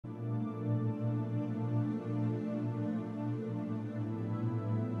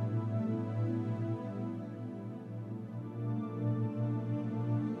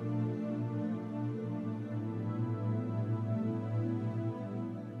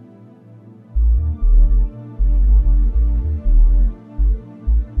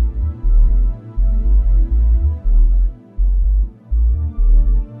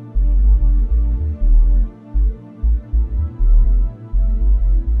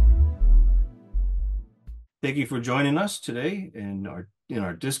Thank you for joining us today in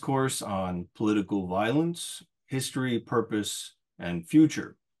our discourse on political violence, history, purpose, and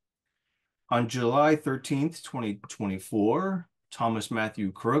future. On July 13th, 2024, Thomas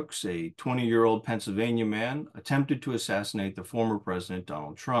Matthew Crooks, a 20-year-old Pennsylvania man, attempted to assassinate the former President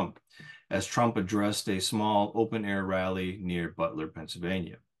Donald Trump as Trump addressed a small open-air rally near Butler,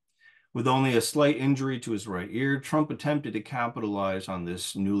 Pennsylvania. With only a slight injury to his right ear, Trump attempted to capitalize on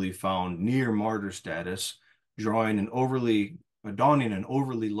this newly found near-martyr status, donning an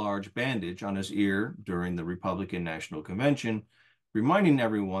overly large bandage on his ear during the Republican National Convention, reminding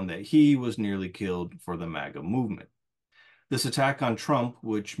everyone that he was nearly killed for the MAGA movement. This attack on Trump,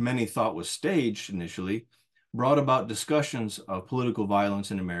 which many thought was staged initially, brought about discussions of political violence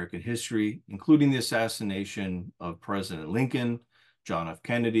in American history, including the assassination of President Lincoln, John F.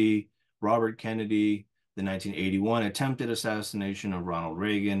 Kennedy, Robert Kennedy, the 1981 attempted assassination of Ronald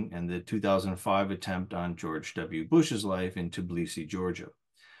Reagan, and the 2005 attempt on George W. Bush's life in Tbilisi, Georgia.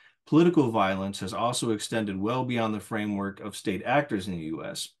 Political violence has also extended well beyond the framework of state actors in the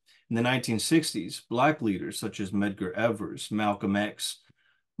U.S. In the 1960s, Black leaders such as Medgar Evers, Malcolm X,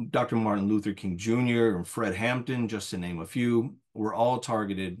 Dr. Martin Luther King Jr., and Fred Hampton, just to name a few, were all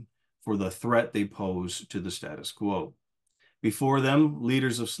targeted for the threat they pose to the status quo. Before them,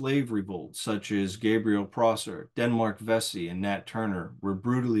 leaders of slave revolts such as Gabriel Prosser, Denmark Vesey, and Nat Turner were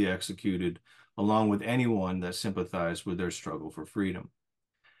brutally executed, along with anyone that sympathized with their struggle for freedom.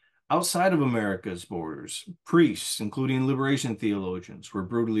 Outside of America's borders, priests, including liberation theologians, were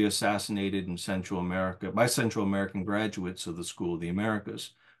brutally assassinated in Central America by Central American graduates of the School of the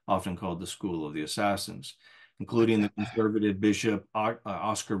Americas, often called the School of the Assassins, including the conservative Bishop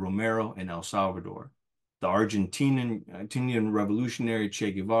Oscar Romero in El Salvador. The Argentinian revolutionary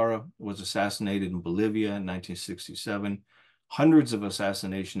Che Guevara was assassinated in Bolivia in 1967. Hundreds of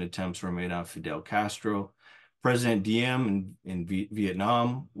assassination attempts were made on Fidel Castro. President Diem in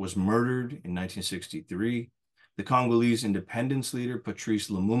Vietnam was murdered in 1963. The Congolese independence leader Patrice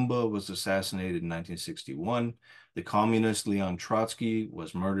Lumumba was assassinated in 1961. The communist Leon Trotsky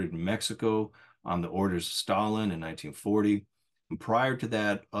was murdered in Mexico on the orders of Stalin in 1940. And prior to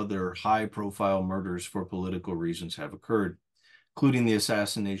that, other high-profile murders for political reasons have occurred, including the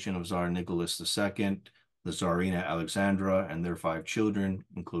assassination of Tsar Nicholas II, the Tsarina Alexandra, and their 5 children,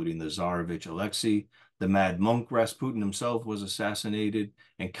 including the Tsarevich Alexei. The Mad Monk Rasputin himself was assassinated,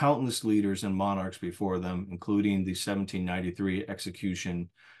 and countless leaders and monarchs before them, including the 1793 execution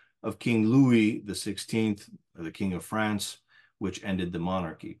of King Louis XVI, the King of France, which ended the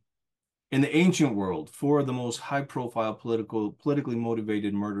monarchy. In the ancient world, 4 of the most high-profile politically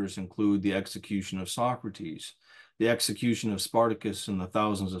motivated murders include the execution of Socrates, the execution of Spartacus and the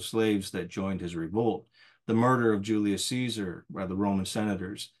thousands of slaves that joined his revolt, the murder of Julius Caesar by the Roman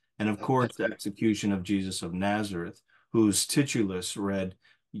senators, and of course, the execution of Jesus of Nazareth, whose titulus read,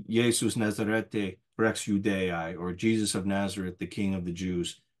 Jesus Nazarete Rex Judaei, or Jesus of Nazareth, the King of the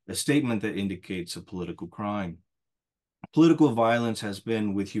Jews, a statement that indicates a political crime. Political violence has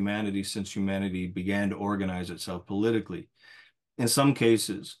been with humanity since humanity began to organize itself politically. In some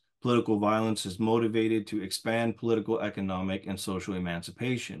cases, political violence is motivated to expand political, economic, and social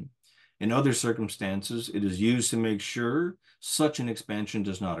emancipation. In other circumstances, it is used to make sure such an expansion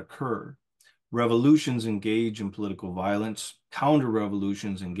does not occur. Revolutions engage in political violence,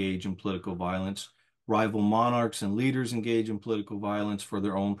 counter-revolutions engage in political violence, rival monarchs and leaders engage in political violence for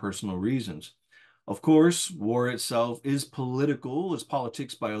their own personal reasons. Of course, war itself is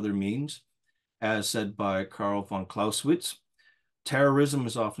politics by other means, as said by Karl von Clausewitz. Terrorism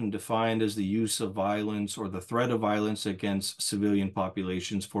is often defined as the use of violence or the threat of violence against civilian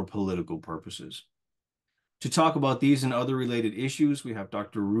populations for political purposes. To talk about these and other related issues, we have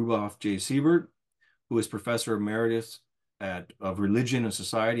Dr. Rudolph J. Siebert, who is Professor Emeritus of Religion and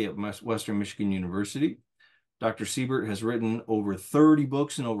Society at Western Michigan University. Dr. Siebert has written over 30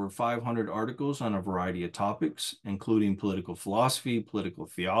 books and over 500 articles on a variety of topics, including political philosophy, political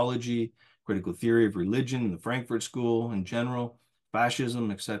theology, critical theory of religion, the Frankfurt School in general,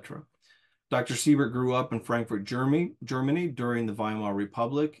 fascism, etc. Dr. Siebert grew up in Frankfurt, Germany during the Weimar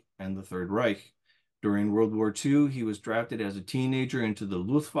Republic and the Third Reich. During World War II, he was drafted as a teenager into the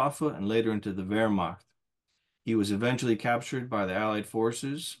Luftwaffe and later into the Wehrmacht. He was eventually captured by the Allied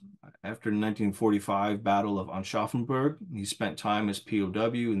forces. After the 1945 Battle of Aschaffenburg, he spent time as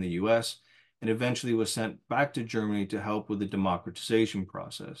POW in the US and eventually was sent back to Germany to help with the democratization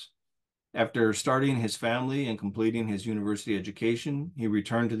process. After starting his family and completing his university education, he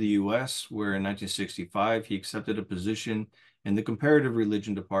returned to the US, where in 1965 he accepted a position in the comparative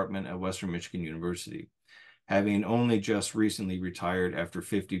religion department at Western Michigan University, having only just recently retired after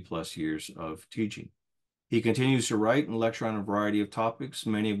 50 plus years of teaching. He continues to write and lecture on a variety of topics,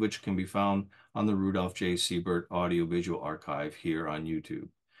 many of which can be found on the Rudolph J. Siebert Audiovisual Archive here on YouTube.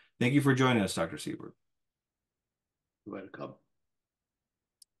 Thank you for joining us, Dr. Siebert. Welcome.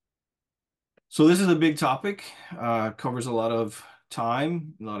 So this is a big topic, covers a lot of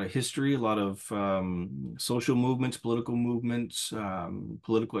time, a lot of history, a lot of social movements, political movements,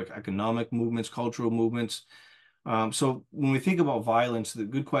 political economic movements, cultural movements. So when we think about violence, the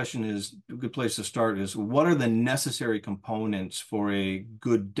good question is, a good place to start is, what are the necessary components for a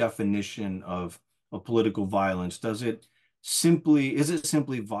good definition of political violence? Is it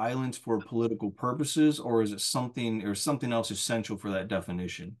simply violence for political purposes, or is it something else essential for that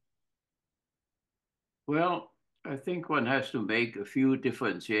definition? Well, I think one has to make a few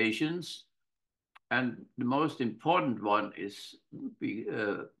differentiations. And the most important one is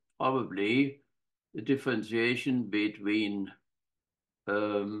probably the differentiation between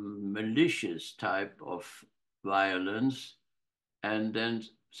malicious type of violence and then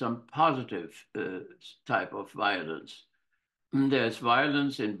some positive type of violence. There's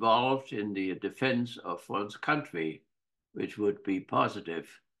violence involved in the defense of one's country, which would be positive.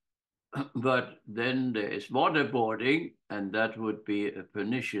 But then there is waterboarding, and that would be a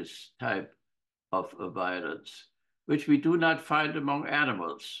pernicious type of violence, which we do not find among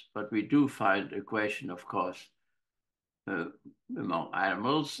animals, but we do find a question, of course, among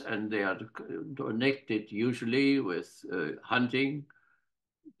animals, and they are connected usually with hunting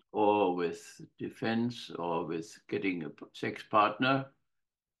or with defense or with getting a sex partner.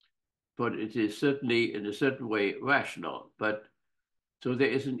 But it is certainly in a certain way rational. But so there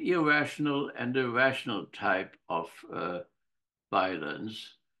is an irrational and a rational type of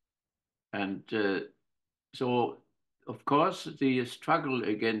violence. And so, of course, the struggle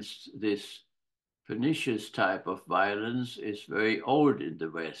against this pernicious type of violence is very old in the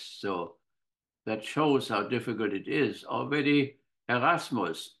West. So that shows how difficult it is. Already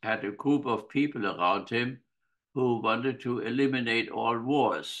Erasmus had a group of people around him who wanted to eliminate all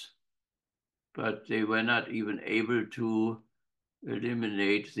wars, but they were not even able to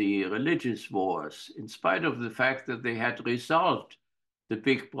eliminate the religious wars, in spite of the fact that they had resolved the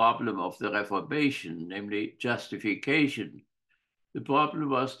big problem of the Reformation, namely justification. The problem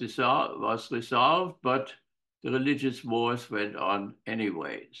was resolved, but the religious wars went on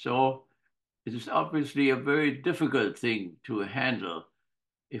anyway. So it is obviously a very difficult thing to handle.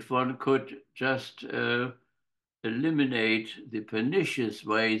 If one could just eliminate the pernicious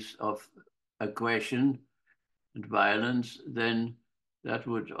ways of aggression and violence, then that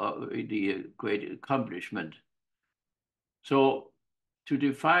would be a great accomplishment. So to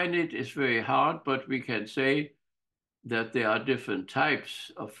define it is very hard, but we can say that there are different types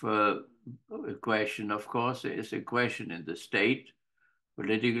of aggression. Of course, there is aggression in the state,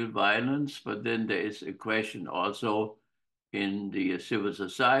 political violence, but then there is aggression also in the civil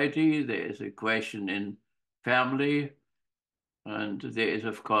society. There is aggression in family. And there is,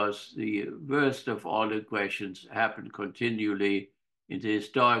 of course, the worst of all aggressions happen continually in the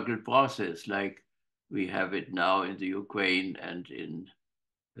historical process, like we have it now in the Ukraine and in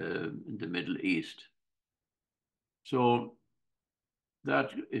the Middle East. So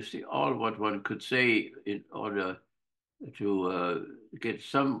that is all what one could say in order to get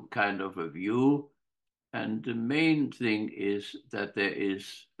some kind of a view. And the main thing is that there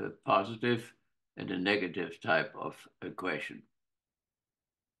is a positive and a negative type of aggression.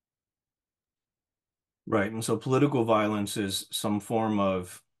 Right. And so political violence is some form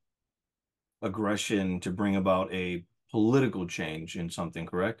of aggression to bring about a political change in something,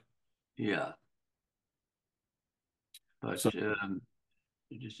 correct? Yeah. But So,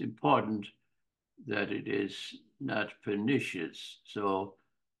 it is important that it is not pernicious. So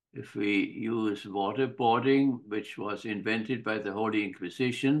if we use waterboarding, which was invented by the Holy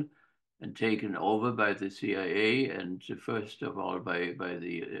Inquisition and taken over by the CIA and first of all by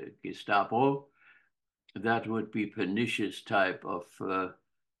the Gestapo, that would be pernicious type of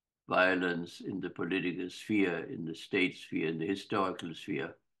violence in the political sphere, in the state sphere, in the historical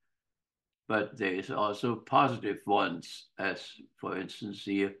sphere. But there is also positive ones, as for instance,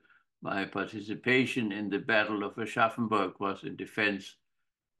 my participation in the Battle of Aschaffenburg was in defense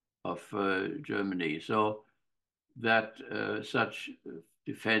of Germany. So that such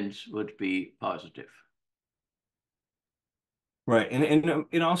defense would be positive. right.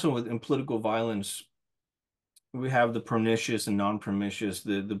 And also in political violence, we have the pernicious and non-pernicious,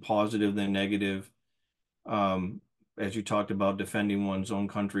 the positive, the negative. As you talked about, defending one's own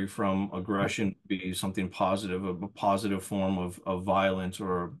country from aggression be something positive, a positive form of violence,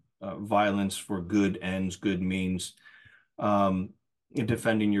 or violence for good ends, good means.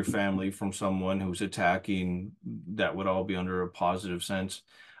 defending your family from someone who's attacking, that would all be under a positive sense.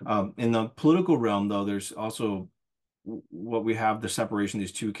 In the political realm, though, there's also what we have the separation of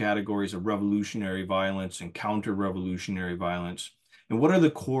these two categories of revolutionary violence and counter-revolutionary violence. And what are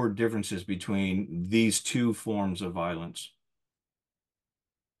the core differences between these two forms of violence?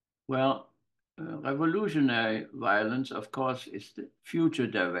 Well, revolutionary violence, of course, is future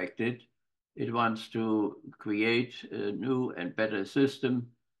directed. It wants to create a new and better system.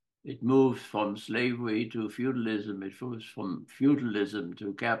 It moves from slavery to feudalism. It moves from feudalism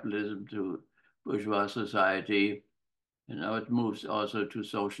to capitalism to bourgeois society. And now it moves also to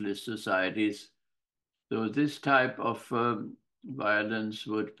socialist societies. So this type of violence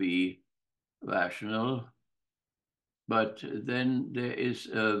would be rational. But then there is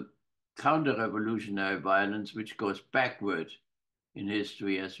a counter-revolutionary violence which goes backward in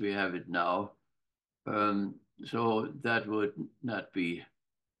history as we have it now. So that would not be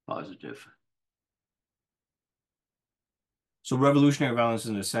positive. So revolutionary violence,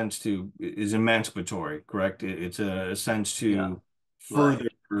 in a sense, is emancipatory, correct? It's a sense Yeah, to right.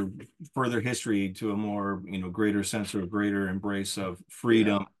 further history to a more, greater sense or a greater embrace of Yeah,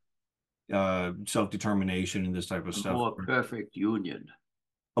 freedom, self-determination, and this type of a stuff. more perfect union.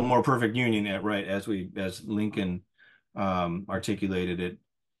 A more perfect union, right? As Lincoln articulated it.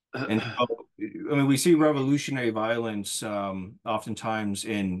 And so, I mean, we see revolutionary violence oftentimes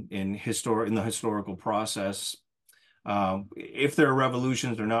in the historical process. If they're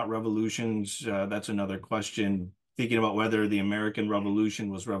revolutions or not revolutions, that's another question. Thinking about whether the American Revolution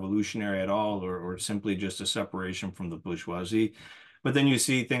was revolutionary at all, or simply just a separation from the bourgeoisie. But then you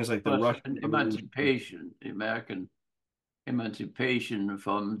see things like the Was Russian an Revolution. emancipation, American emancipation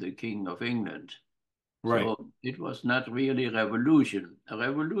from the King of England. Right. So it was not really a revolution. A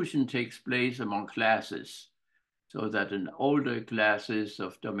revolution takes place among classes, so that an older classes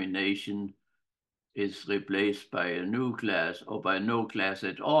of domination is replaced by a new class or by no class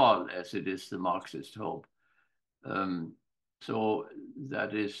at all, as it is the Marxist hope. Um, so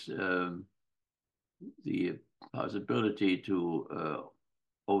that is the possibility to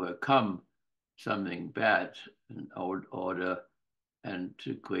overcome something bad, an old order, and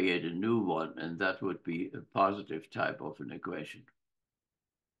to create a new one. And that would be a positive type of an aggression.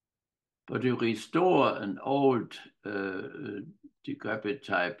 But to restore an old, decrepit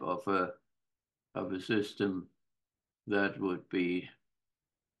type of a system, that would be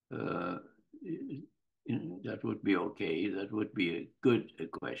uh, that would be okay. That would be a good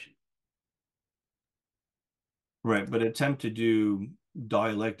aggression. Right, but attempt to do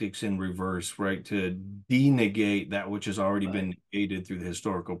dialectics in reverse, right? To denegate that which has already Right. been negated through the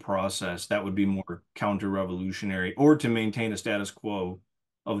historical process, that would be more counter-revolutionary, or to maintain a status quo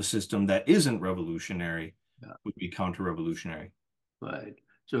of a system that isn't revolutionary Yeah. would be counter-revolutionary. Right.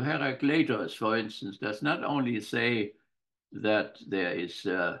 So Heraclitus, for instance, does not only say that there is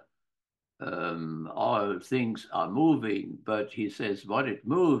all things are moving, but he says what it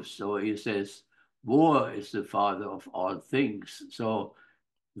moves. So he says war is the father of all things. So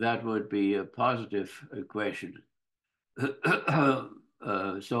that would be a positive question.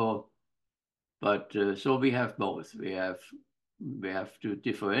 So, but so we have both. We have to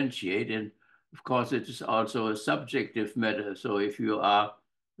differentiate, and of course, it is also a subjective matter. So, if you are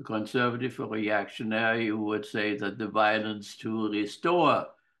a conservative or reactionary, you would say that the violence to restore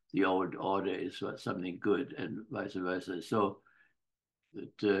the old order is something good, and vice versa. So,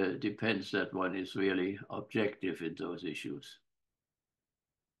 it depends that one is really objective in those issues.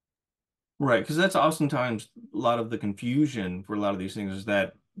 Right, because that's oftentimes a lot of the confusion for a lot of these things is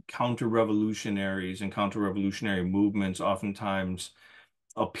that counter-revolutionaries and counter-revolutionary movements oftentimes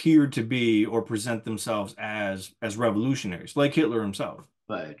appear to be or present themselves as revolutionaries, like Hitler himself.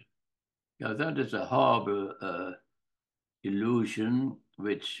 Right. Yeah, that is a horrible illusion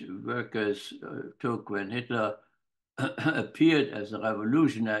which workers took when Hitler appeared as a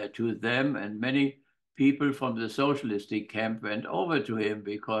revolutionary to them, and many people from the socialistic camp went over to him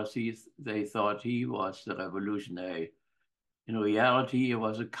because they thought he was the revolutionary. In reality, he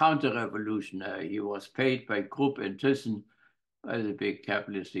was a counter-revolutionary. He was paid by Krupp and Thyssen, by the big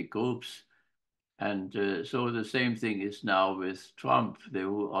capitalistic groups. And so the same thing is now with Trump,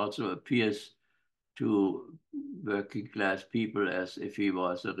 who also appears to working class people as if he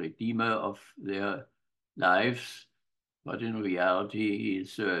was a redeemer of their lives, but in reality, he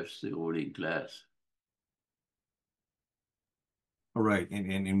serves the ruling class. All right,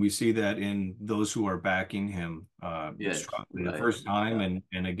 and we see that in those who are backing him Yes, strongly the right. first time, Yeah.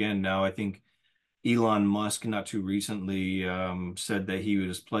 and again now I think Elon Musk not too recently said that he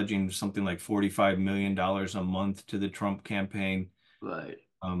was pledging something like $45 million a month to the Trump campaign. Right.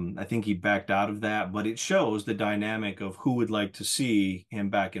 I think he backed out of that, but it shows the dynamic of who would like to see him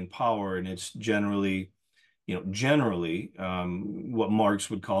back in power, and it's generally, generally what Marx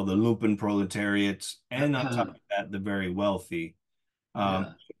would call the lumpen proletariats, and on top of that, the very wealthy.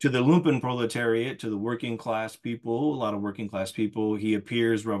 Yeah. To the lumpen proletariat, to the working class people, a lot of working class people, he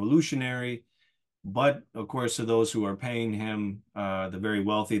appears revolutionary. But of course, to those who are paying him, the very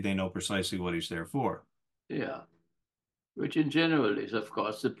wealthy, they know precisely what he's there for. Yeah. Which in general is, of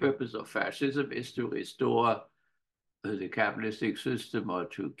course, the purpose of fascism is to restore the capitalistic system or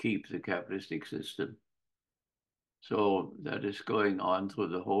to keep the capitalistic system. So that is going on through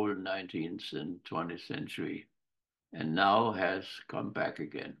the whole 19th and 20th century and now has come back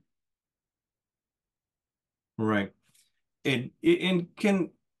again. Right. And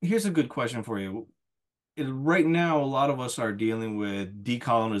here's a good question for you. Right now, a lot of us are dealing with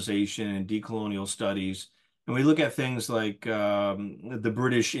decolonization and decolonial studies, and we look at things like the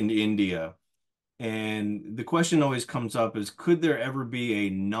British in India. And the question always comes up is, could there ever be a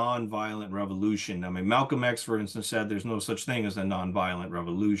non-violent revolution? I mean, Malcolm X, for instance, said there's no such thing as a non-violent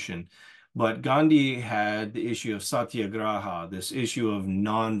revolution. But Gandhi had the issue of satyagraha, this issue of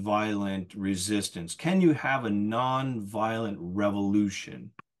non-violent resistance. Can you have a non-violent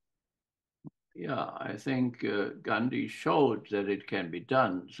revolution? Yeah, I think Gandhi showed that it can be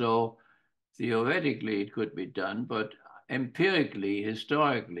done. So theoretically, it could be done, but empirically,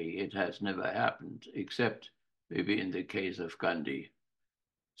 historically, it has never happened, except maybe in the case of Gandhi.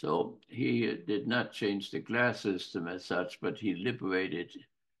 So he did not change the class system as such, but he liberated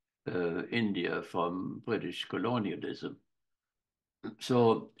India from British colonialism.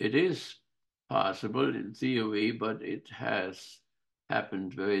 So it is possible in theory, but it has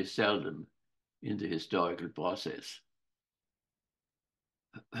happened very seldom in the historical process.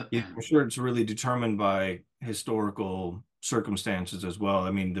 Yeah, I'm sure it's really determined by historical circumstances as well.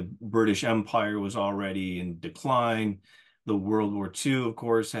 I mean, the British Empire was already in decline. The World War II, of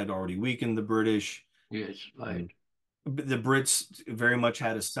course, had already weakened the British. Yes, right. Um, the Brits very much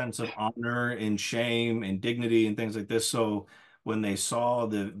had a sense of honor and shame and dignity and things like this. So when they saw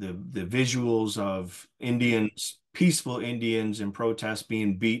the visuals of Indians, peaceful Indians in protest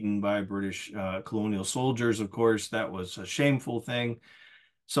being beaten by British colonial soldiers, of course, that was a shameful thing.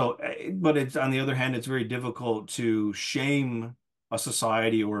 So, but it's on the other hand, it's very difficult to shame a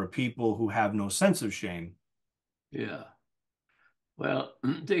society or a people who have no sense of shame. Yeah. Well,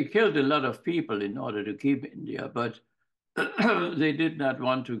 they killed a lot of people in order to keep India, but they did not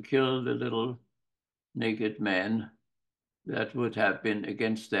want to kill the little naked man. That would have been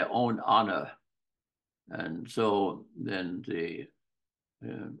against their own honor. And so then they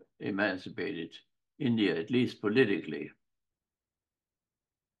emancipated India, at least politically.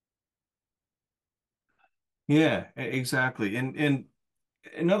 Yeah, exactly. And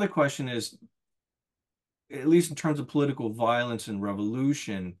another question is, at least in terms of political violence and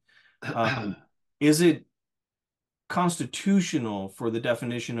revolution, um, is it constitutional for the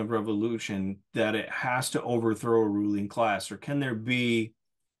definition of revolution that it has to overthrow a ruling class, or can there be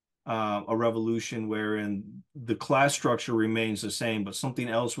a revolution wherein the class structure remains the same, but something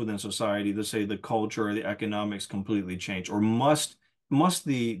else within society, let's say the culture or the economics, completely change, or must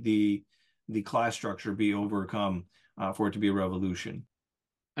the class structure be overcome for it to be a revolution?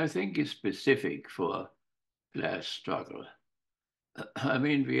 I think it's specific for class struggle. I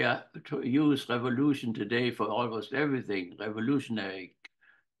mean, we are to use revolution today for almost everything, revolutionary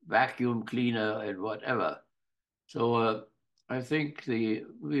vacuum cleaner and whatever. So I think the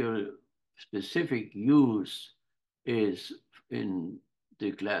real specific use is in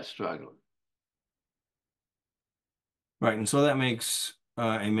the class struggle. Right, and so that makes,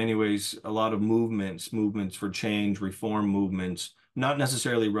 in many ways, a lot of movements for change, reform movements, not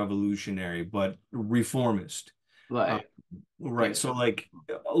necessarily revolutionary, but reformist. Uh, Right. right. Yes. So, like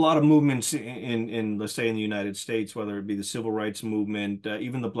a lot of movements let's say in the United States, whether it be the civil rights movement,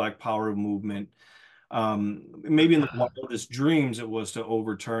 even the Black Power movement, maybe in the wildest dreams, it was to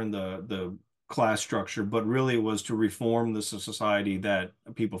overturn the class structure, but really it was to reform the society that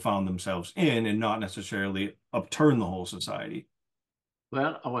people found themselves in, and not necessarily upturn the whole society.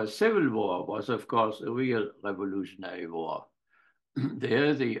 Well, our Civil War was, of course, a real revolutionary war.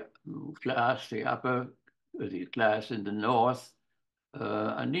 There, the class, the class in the North,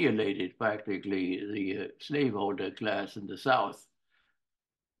 annihilated practically the slaveholder class in the South.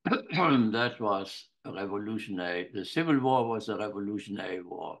 That was a revolutionary. The Civil War was a revolutionary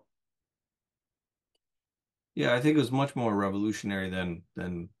war. Yeah, I think it was much more revolutionary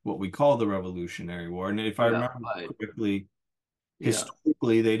than what we call the Revolutionary War. And if I Yeah, remember right. correctly, Yeah,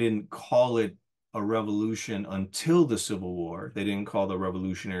 historically they didn't call it a revolution until the Civil War. They didn't call the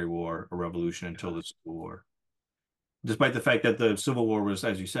Revolutionary War a revolution until the Civil War, despite the fact that the Civil War was,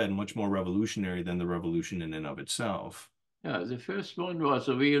 as you said, much more revolutionary than the revolution in and of itself. Yeah, the first one was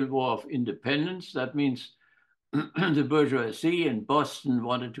a real war of independence. That means the bourgeoisie in Boston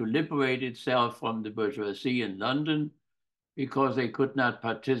wanted to liberate itself from the bourgeoisie in London because they could not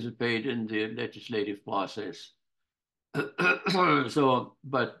participate in the legislative process. So,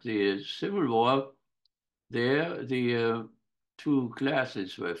 but the Civil War, there, the two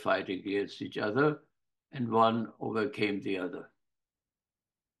classes were fighting against each other, and one overcame the other.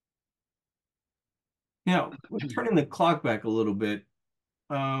 Now, turning the clock back a little bit,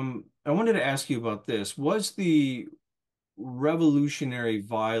 I wanted to ask you about this. Was the revolutionary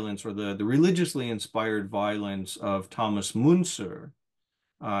violence or the religiously inspired violence of Thomas Müntzer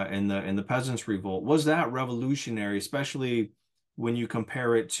in the Peasants' Revolt, was that revolutionary, especially when you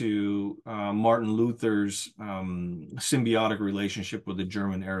compare it to Martin Luther's symbiotic relationship with the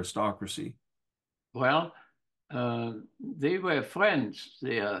German aristocracy? Well, they were friends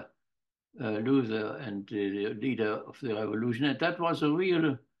there, Luther and the leader of the revolution. And that was a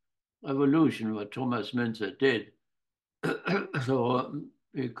real revolution, what Thomas Müntzer did. So,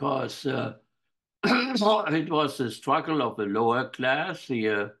 because it was a struggle of the lower class,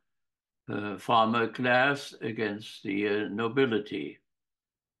 the farmer class against the nobility.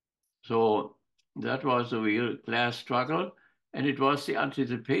 So that was a real class struggle. And it was the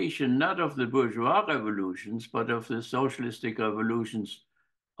anticipation not of the bourgeois revolutions, but of the socialistic revolutions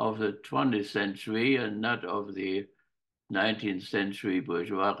of the 20th century and not of the 19th century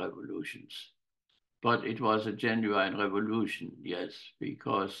bourgeois revolutions. But it was a genuine revolution, yes,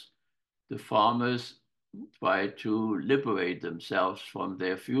 because the farmers tried to liberate themselves from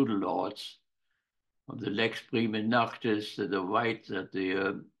their feudal lords, from the lex prima noctis, the right that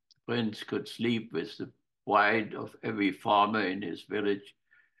the prince could sleep with the bride of every farmer in his village,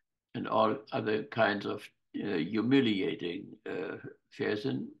 and all other kinds of humiliating affairs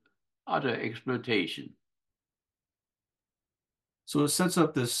and utter exploitation. So it sets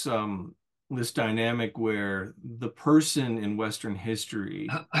up this this dynamic where the person in Western history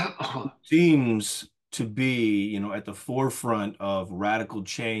seems to be, you know, at the forefront of radical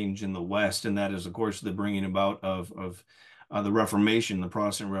change in the West, and that is, of course, the bringing about of the Reformation, the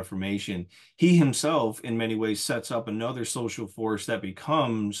Protestant Reformation. He himself, in many ways, sets up another social force that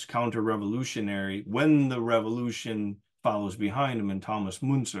becomes counter-revolutionary when the revolution follows behind him in Thomas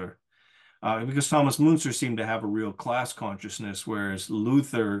Müntzer. Because Thomas Müntzer seemed to have a real class consciousness, whereas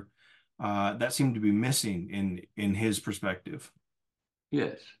Luther, that seemed to be missing in his perspective.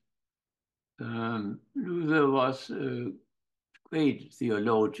 Yes. Luther was a great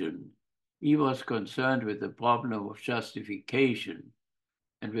theologian. He was concerned with the problem of justification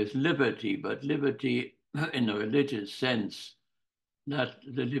and with liberty, but liberty in a religious sense, not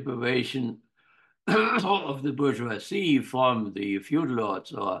the liberation of the bourgeoisie from the feudal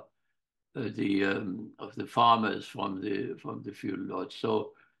lords or of the farmers from the feudal lords.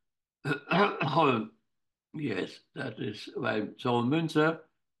 So yes, that is right. So Müntzer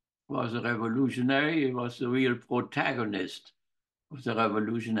was a revolutionary. He was the real protagonist of the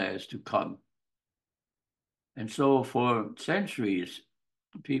revolutionaries to come. And so for centuries,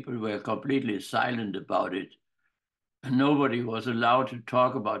 people were completely silent about it. And nobody was allowed to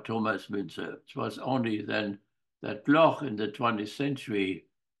talk about Thomas Müntzer. It was only then that Bloch in the 20th century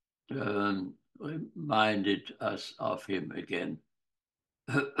reminded us of him again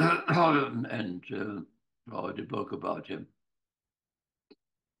and wrote a book about him.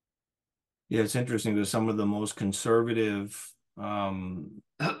 Yeah, it's interesting that some of the most conservative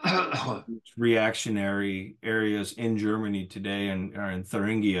reactionary areas in Germany today are in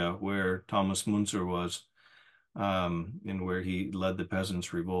Thuringia, where Thomas Müntzer was, and where he led the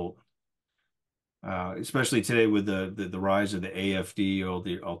Peasants' Revolt. Especially today with the rise of the AfD, or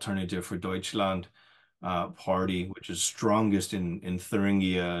the Alternative for Deutschland party, which is strongest in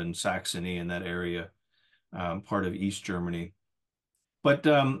Thuringia and Saxony, in that area, part of East Germany. But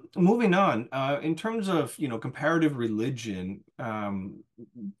moving on, in terms of, you know, comparative religion,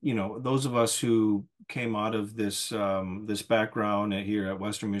 you know, those of us who came out of this this background here at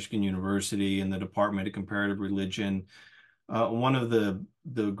Western Michigan University in the Department of Comparative Religion, one of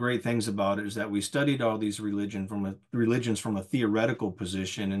the great things about it is that we studied all these religions from a theoretical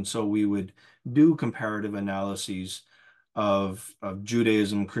position, and so we would do comparative analyses of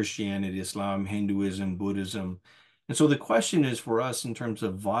Judaism, Christianity, Islam, Hinduism, Buddhism. And so the question is for us, in terms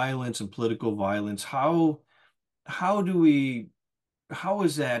of violence and political violence, how do we how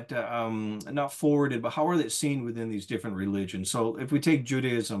is that not forwarded, but how are they seen within these different religions? So if we take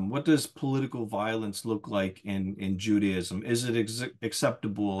Judaism, what does political violence look like in Judaism? Is it ex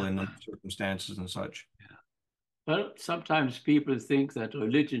acceptable in those circumstances and such? Well, sometimes people think that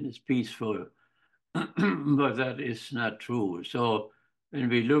religion is peaceful, but that is not true. So when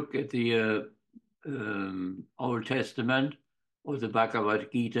we look at the Old Testament or the Bhagavad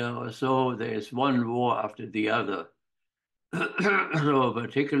Gita or so, there's one war after the other. So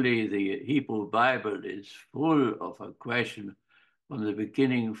particularly the Hebrew Bible is full of aggression from the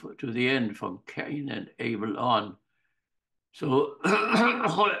beginning to the end, from Cain and Abel on. So,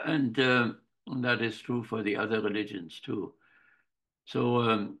 and that is true for the other religions too.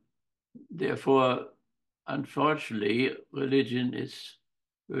 So, therefore, unfortunately, religion is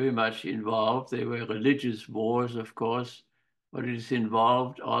very much involved. There were religious wars, of course, but it is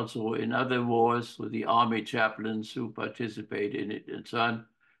involved also in other wars with the army chaplains who participate in it and so on.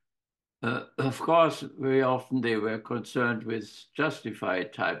 Of course, very often they were concerned with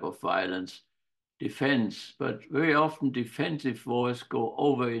justified type of violence, defense, but very often defensive wars go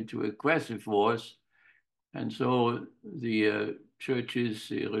over into aggressive wars. And so the churches,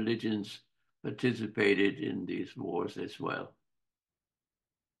 the religions participated in these wars as well.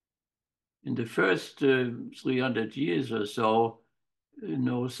 In the first 300 years or so,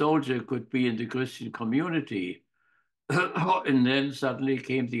 no soldier could be in the Christian community. And then suddenly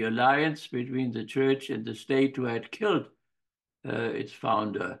came the alliance between the church and the state who had killed its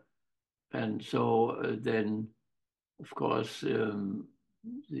founder. And so then, of course, that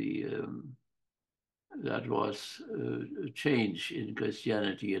was a change in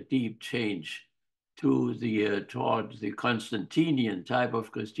Christianity, a deep change to toward the Constantinian type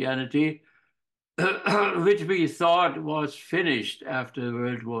of Christianity, which we thought was finished after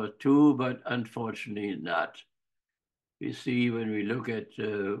World War II, but unfortunately not. We see when we look at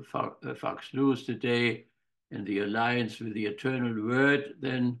Fox News today and the alliance with the eternal word,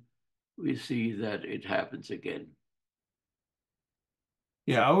 then we see that it happens again.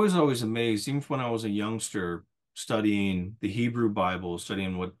 Yeah, I was always amazed, even when I was a youngster, studying the Hebrew Bible,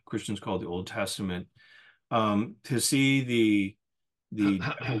 studying what Christians call the Old Testament, to see the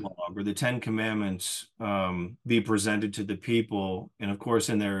Decalogue or the Ten Commandments be presented to the people. And of course,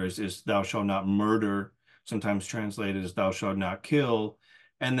 in there is thou shalt not murder, sometimes translated as thou shalt not kill.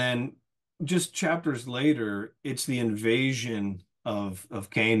 And then just chapters later, it's the invasion of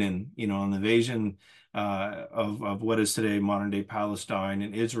Canaan, an invasion of what is today modern day Palestine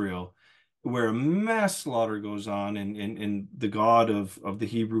and Israel, where a mass slaughter goes on, and the God of the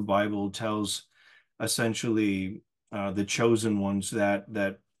Hebrew Bible tells essentially the chosen ones that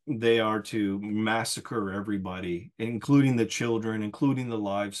they are to massacre everybody, including the children, including the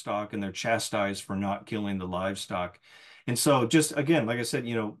livestock, and they're chastised for not killing the livestock. And so just again, like I said,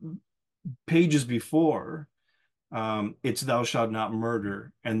 pages before, it's thou shalt not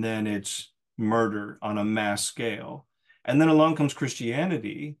murder, and then it's murder on a mass scale. And then along comes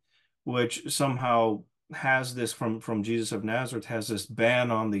Christianity, which somehow has this from Jesus of Nazareth, has this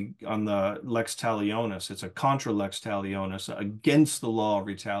ban on the lex talionis. It's a contra lex talionis, against the law of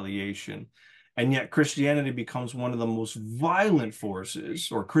retaliation. And yet Christianity becomes one of the most violent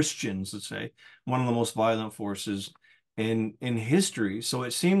forces, or Christians, let's say, one of the most violent forces in history. So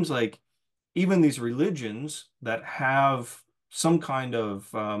it seems like even these religions that have some kind of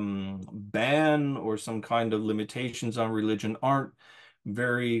ban or some kind of limitations on religion aren't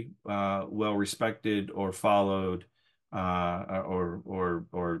very well respected or followed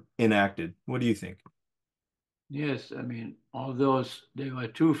or enacted. What do you think? Yes, I mean, although there were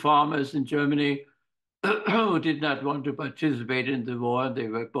two farmers in Germany who did not want to participate in the war, they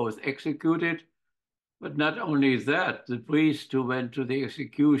were both executed. But not only that, the priest who went to the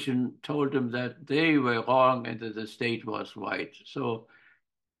execution told them that they were wrong and that the state was right. So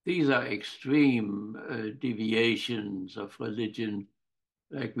these are extreme deviations of religion.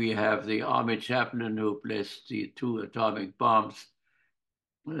 Like we have the army chaplain who blessed the two atomic bombs.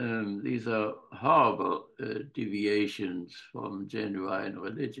 These are horrible deviations from genuine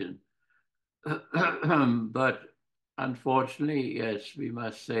religion. But unfortunately, yes, we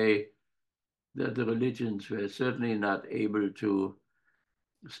must say that the religions were certainly not able to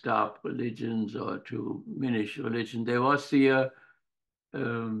stop religions or to diminish religion. There was the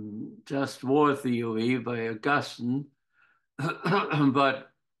just war theory by Augustine,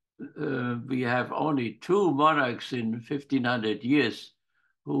 but we have only two monarchs in 1500 years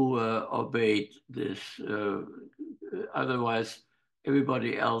who obeyed this. Otherwise,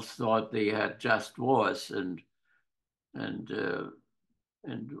 everybody else thought they had just wars, and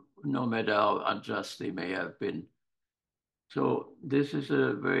no matter how unjust they may have been. So this is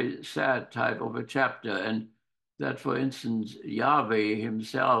a very sad type of a chapter, and that, for instance, Yahweh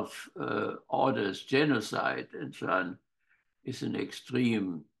himself orders genocide and so on is an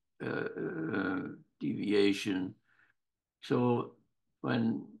extreme deviation. So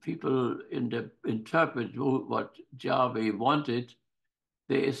when people interpret what Yahweh wanted,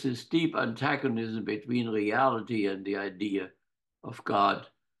 there is this deep antagonism between reality and the idea of God.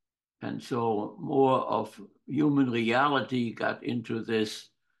 And so more of human reality got into this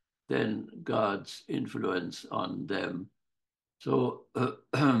than God's influence on them. So,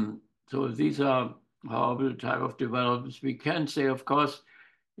 so these are horrible type of developments. We can say, of course,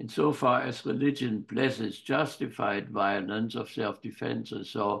 insofar as religion blesses justified violence of self-defense and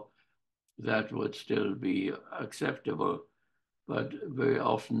so, that would still be acceptable. But very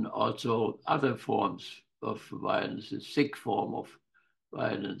often also other forms of violence, the sick form of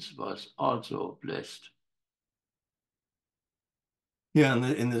violence was also blessed. Yeah,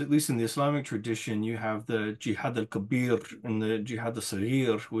 at least in the Islamic tradition, you have the Jihad al-Kabir and the Jihad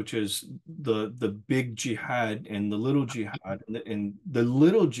al-Saghir, which is the big jihad and the little jihad. And the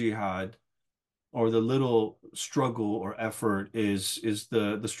little jihad or the little struggle or effort is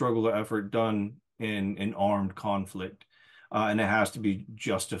the struggle or effort done in armed conflict, and it has to be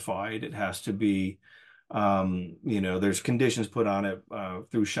justified. It has to be, there's conditions put on it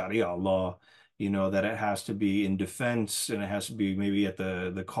through Sharia law. That it has to be in defense and it has to be maybe at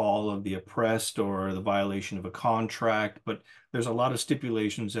the call of the oppressed or the violation of a contract. But there's a lot of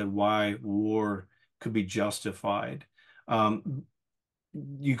stipulations at why war could be justified.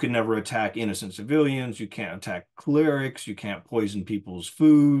 You can never attack innocent civilians. You can't attack clerics. You can't poison people's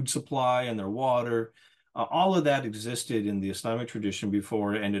food supply and their water. All of that existed in the Islamic tradition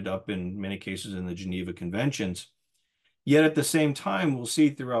before it ended up in many cases in the Geneva Conventions. Yet at the same time, we'll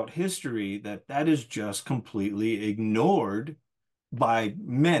see throughout history that that is just completely ignored by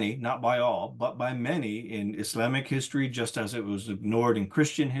many, not by all, but by many in Islamic history, just as it was ignored in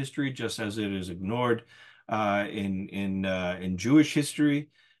Christian history, just as it is ignored in Jewish history.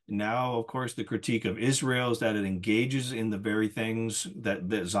 Now, of course, the critique of Israel is that it engages in the very things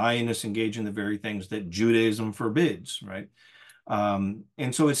that Zionists engage in, the very things that Judaism forbids, right?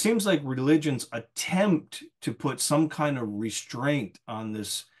 And so it seems like religions attempt to put some kind of restraint on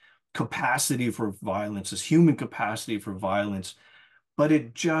this capacity for violence, this human capacity for violence, but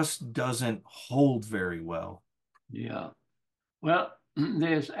it just doesn't hold very well. Yeah. Well,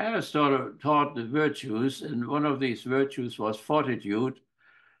 there's Aristotle taught the virtues, and one of these virtues was fortitude.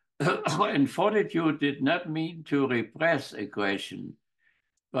 And fortitude did not mean to repress aggression,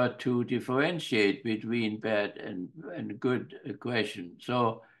 but to differentiate between bad and good aggression.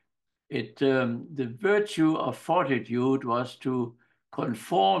 So the virtue of fortitude was to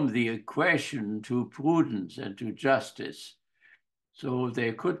conform the aggression to prudence and to justice. So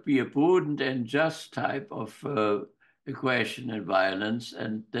there could be a prudent and just type of aggression and violence,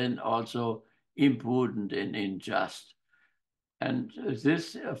 and then also imprudent and unjust. And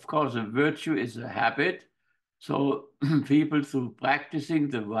this, of course, a virtue is a habit. So people, through practicing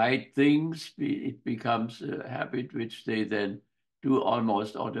the right things, it becomes a habit which they then do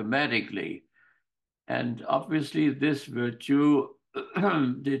almost automatically. And obviously, this virtue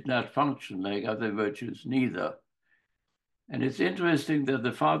did not function like other virtues neither. And it's interesting that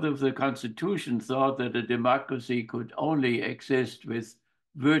the father of the Constitution thought that a democracy could only exist with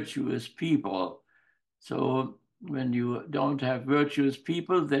virtuous people. So when you don't have virtuous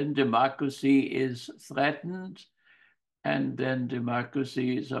people, then democracy is threatened. And then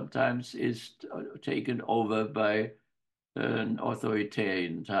democracy sometimes is taken over by an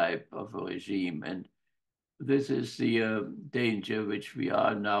authoritarian type of a regime. And this is the danger which we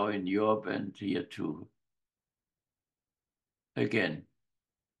are now in Europe and here too. Again.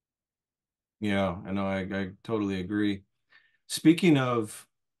 Yeah, I know. I totally agree. Speaking of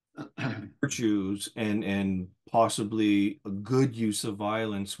virtues and possibly a good use of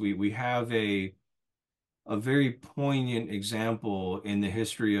violence, we have a very poignant example in the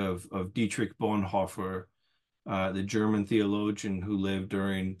history of Dietrich Bonhoeffer, the German theologian who lived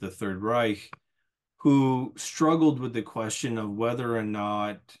during the Third Reich, who struggled with the question of whether or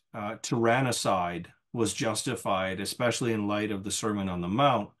not tyrannicide was justified, especially in light of the Sermon on the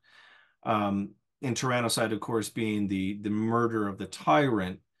Mount. And tyrannicide, of course, being the murder of the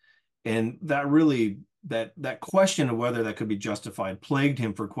tyrant. And that really, that question of whether that could be justified plagued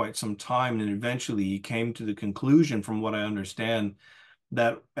him for quite some time. And eventually he came to the conclusion, from what I understand,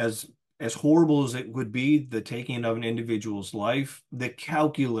 that as horrible as it would be, the taking of an individual's life, the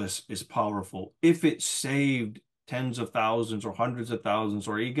calculus is powerful. If it saved tens of thousands or hundreds of thousands,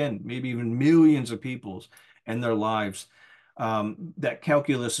 or again, maybe even millions of people's and their lives, that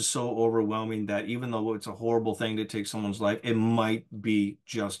calculus is so overwhelming that even though it's a horrible thing to take someone's life, it might be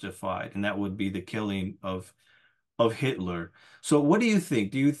justified, and that would be the killing of Hitler. So what do you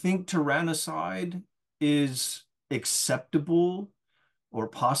think? Do you think tyrannicide is acceptable or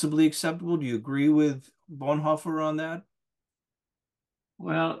possibly acceptable? Do you agree with Bonhoeffer on that?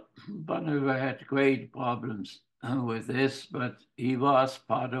 Well, Bonhoeffer had great problems with this, but he was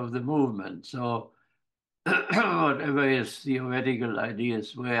part of the movement. So whatever his theoretical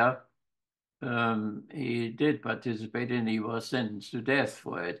ideas were, he did participate and he was sentenced to death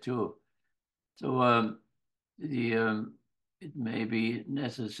for it too. So the it may be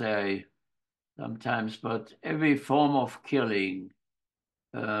necessary sometimes, but every form of killing,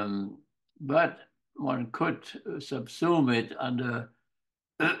 um, but one could subsume it under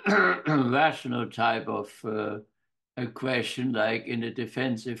rational type of aggression, like in a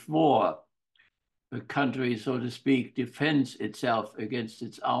defensive war. A country, so to speak, defends itself against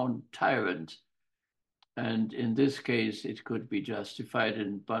its own tyrant. And in this case, it could be justified,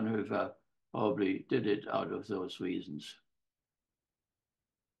 and Bonhoeffer probably did it out of those reasons.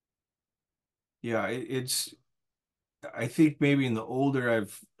 Yeah, it's I think maybe in the older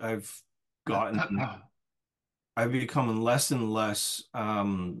I've gotten, I've become less and less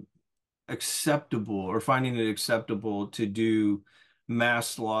acceptable or finding it acceptable to do mass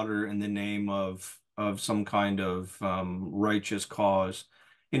slaughter in the name of some kind of righteous cause.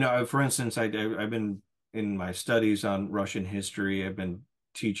 You know, for instance, I've been in my studies on Russian history. I've been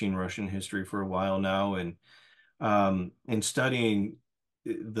teaching Russian history for a while now, and in studying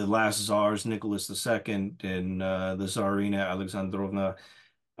the last czars, Nicholas II and the Tsarina Alexandrovna,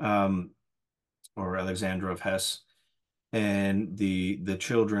 um, or Alexandra of Hesse, and the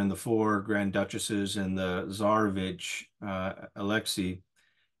children, the four Grand Duchesses and the Tsarevich, Alexei,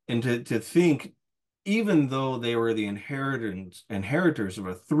 and to think, even though they were the inheritors of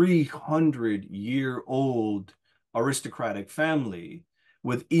a 300-year-old aristocratic family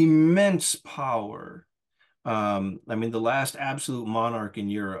with immense power. I mean, the last absolute monarch in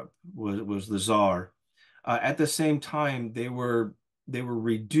Europe was the Tsar. At the same time, they were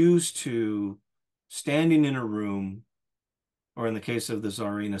reduced to standing in a room, or in the case of the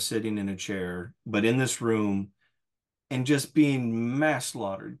Tsarina, sitting in a chair, but in this room and just being mass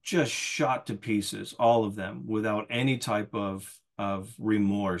slaughtered, just shot to pieces, all of them, without any type of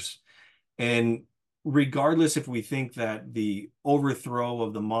remorse. And regardless if we think that the overthrow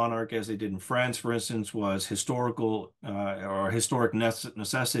of the monarch, as they did in France, for instance, was historical or historic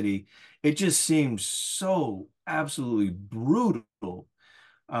necessity, it just seems so absolutely brutal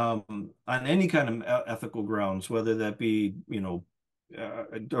on any kind of ethical grounds, whether that be,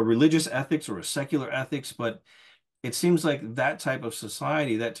 a religious ethics or a secular ethics. But it seems like that type of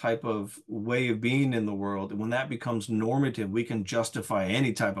society, that type of way of being in the world, when that becomes normative, we can justify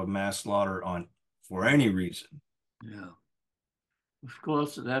any type of mass slaughter on for any reason. Yeah. Of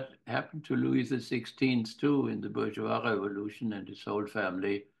course, that happened to Louis XVI too in the bourgeois revolution and his whole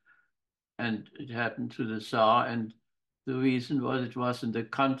family. And it happened to the Tsar. And the reason was it was in the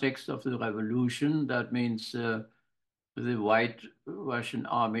context of the revolution. That means the white Russian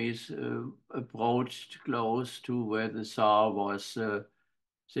armies approached close to where the Tsar was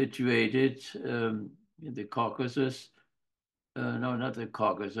situated in the Caucasus. No, not the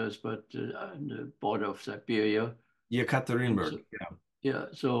Caucasus, but on the border of Siberia. And Yekaterinburg. so, yeah,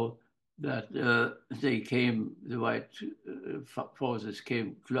 so that the white forces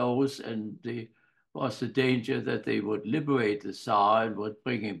came close, and there was the danger that they would liberate the Tsar and would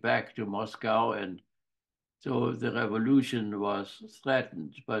bring him back to Moscow. And so the revolution was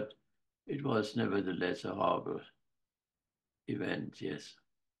threatened, but it was nevertheless a horrible event, yes.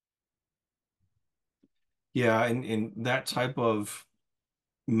 Yeah, and that type of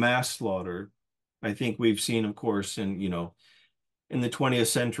mass slaughter, I think we've seen, of course, in the 20th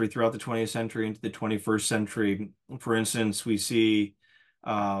century, throughout the 20th century into the 21st century. For instance, we see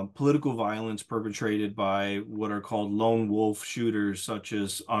political violence perpetrated by what are called lone wolf shooters, such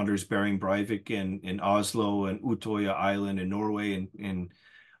as Anders Behring Breivik in Oslo and Utøya Island in Norway in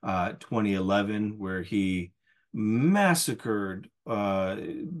 2011, where he massacred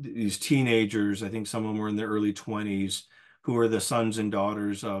these teenagers. I think some of them were in their early 20s, who are the sons and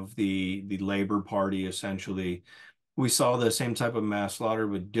daughters of the Labor Party, essentially. We saw the same type of mass slaughter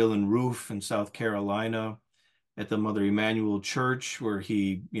with Dylan Roof in South Carolina at the Mother Emanuel Church, where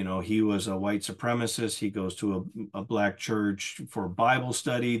he was a white supremacist. He goes to a black church for Bible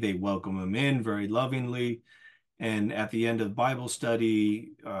study. They welcome him in very lovingly. And at the end of Bible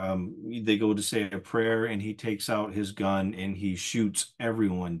study, they go to say a prayer, and he takes out his gun and he shoots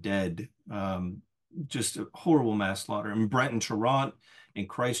everyone dead. just a horrible mass slaughter. In Brent and Tarrant, in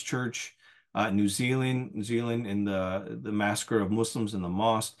Christchurch, New Zealand, in the massacre of Muslims in the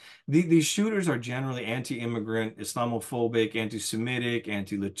mosque. These shooters are generally anti-immigrant, Islamophobic, anti-Semitic,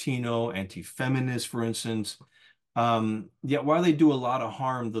 anti-Latino, anti-feminist, for instance. Yet while they do a lot of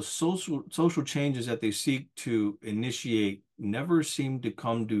harm, the social changes that they seek to initiate never seem to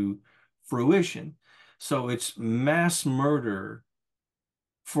come to fruition. So it's mass murder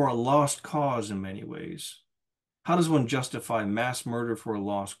for a lost cause in many ways. How does one justify mass murder for a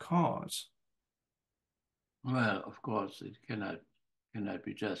lost cause? Well, of course, it cannot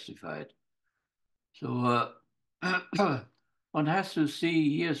be justified. So one has to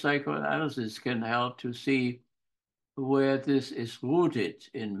see here, psychoanalysis can help to see where this is rooted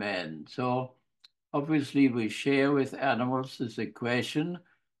in man. So obviously we share with animals this aggression,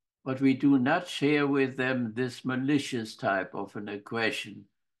 but we do not share with them this malicious type of an aggression.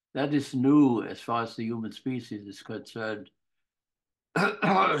 That is new as far as the human species is concerned.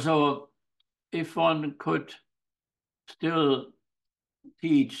 So if one could still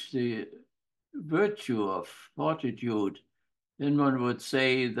teach the virtue of fortitude, then one would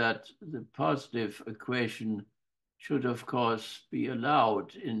say that the positive aggression should, of course, be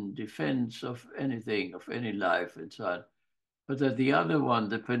allowed in defense of anything, of any life and so on. But that the other one,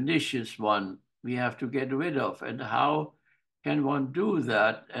 the pernicious one, we have to get rid of. And how can one do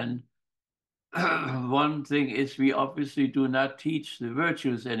that? And one thing is we obviously do not teach the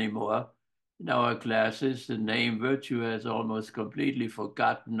virtues anymore in our classes. The name virtue has almost completely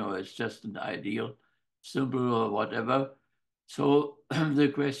forgotten, or it's just an ideal symbol or whatever. So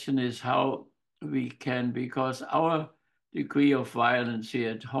the question is how we can, because our degree of violence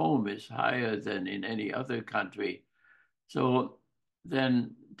here at home is higher than in any other country. So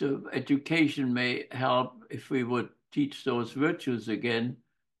then the education may help if we would teach those virtues again,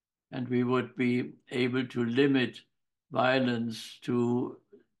 and we would be able to limit violence to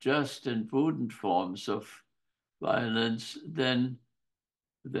just and prudent forms of violence, then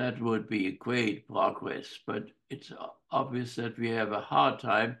that would be a great progress. But it's obvious that we have a hard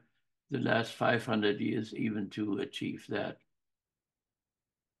time the last 500 years even to achieve that.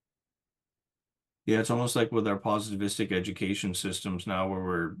 Yeah, it's almost like with our positivistic education systems now, where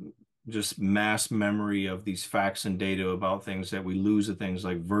we're just mass memory of these facts and data about things that we lose the things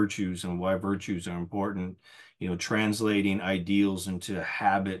like virtues and why virtues are important, translating ideals into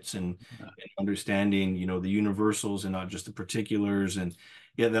habits and understanding, the universals and not just the particulars. And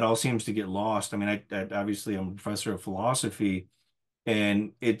yeah, that all seems to get lost. I mean, I obviously I'm a professor of philosophy,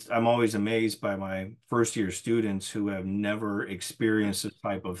 and I'm always amazed by my first year students who have never experienced this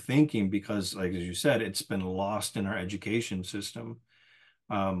type of thinking because, like as you said, it's been lost in our education system.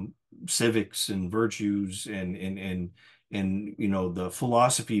 Um, Civics and virtues and the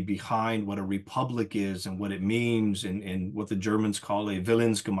philosophy behind what a republic is and what it means and what the Germans call a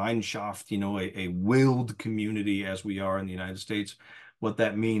Willensgemeinschaft, a willed community as we are in the United States, what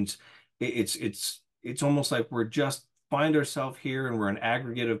that means. It's almost like we're just find ourselves here and we're an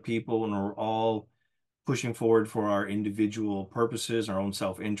aggregate of people and we're all pushing forward for our individual purposes, our own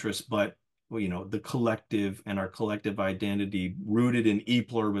self-interest, but the collective and our collective identity rooted in e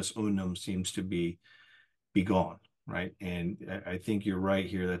pluribus unum seems to be gone, right? And I think you're right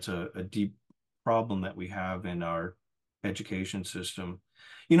here. That's a deep problem that we have in our education system.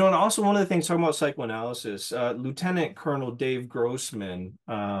 And also one of the things talking about psychoanalysis, Lieutenant Colonel Dave Grossman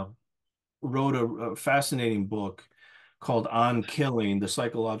wrote a fascinating book called On Killing, the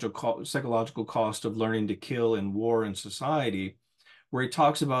psychological cost of learning to kill in war and society, where he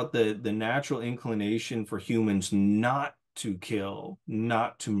talks about the natural inclination for humans not to kill,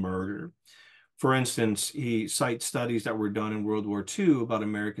 not to murder. For instance, he cites studies that were done in World War II about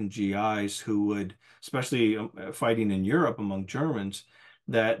American GIs who would, especially fighting in Europe among Germans,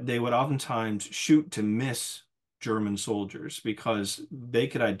 that they would oftentimes shoot to miss German soldiers because they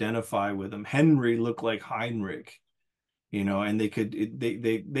could identify with them. Henry looked like Heinrich, and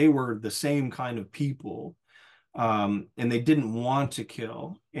they were the same kind of people. And they didn't want to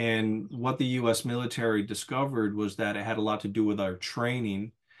kill. And what the US military discovered was that it had a lot to do with our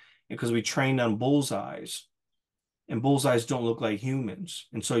training because we trained on bullseyes and bullseyes don't look like humans.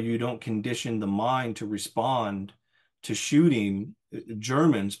 And so you don't condition the mind to respond to shooting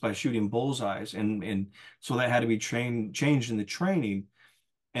Germans by shooting bullseyes. And so that had to be changed in the training.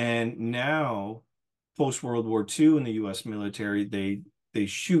 And now post World War II in the US military, they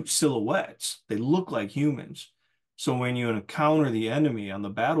shoot silhouettes. They look like humans. So when you encounter the enemy on the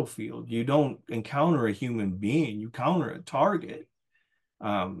battlefield, you don't encounter a human being, you counter a target.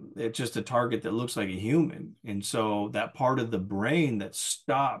 It's just a target that looks like a human. And so that part of the brain that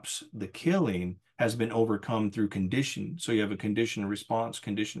stops the killing has been overcome through condition. So you have a conditioned response,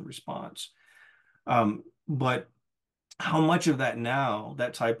 conditioned response. But how much of that now,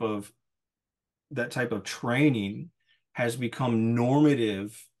 that type of training has become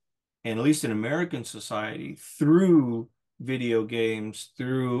normative, and at least in American society, through video games,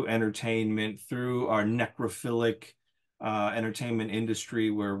 through entertainment, through our necrophilic entertainment industry,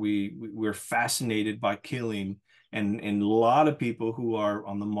 where we're fascinated by killing, and a lot of people who are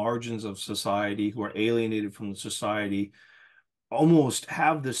on the margins of society, who are alienated from the society, almost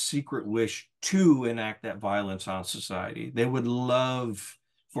have this secret wish to enact that violence on society. They would love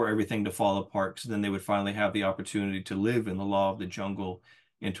for everything to fall apart, because then they would finally have the opportunity to live in the law of the jungle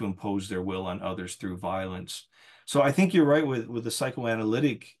and to impose their will on others through violence. So I think you're right with the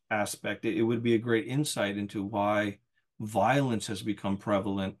psychoanalytic aspect. It would be a great insight into why violence has become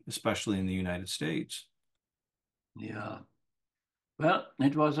prevalent, especially in the United States. Yeah. Well,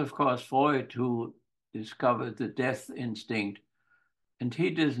 it was, of course, Freud who discovered the death instinct, and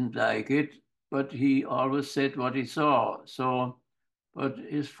he didn't like it, but he always said what he saw. So, but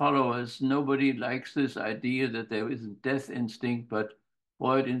his followers, nobody likes this idea that there is a death instinct, but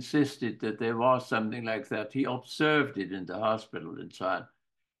Freud insisted that there was something like that. He observed it in the hospital and so on.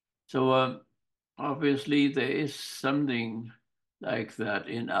 So obviously there is something like that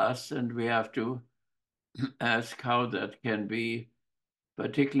in us, and we have to ask how that can be,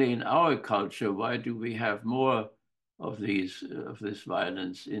 particularly in our culture. Why do we have more of this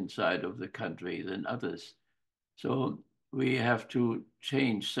violence inside of the country than others? So we have to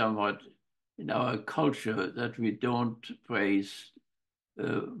change somewhat in our culture, that we don't praise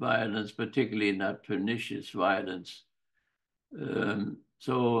violence, particularly not pernicious violence.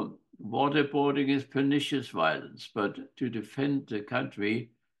 So waterboarding is pernicious violence, but to defend the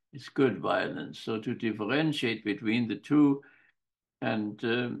country is good violence. So to differentiate between the two and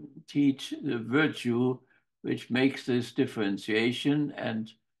teach the virtue which makes this differentiation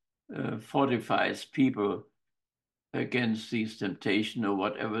and fortifies people against these temptation or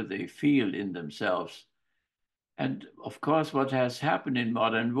whatever they feel in themselves. And of course, what has happened in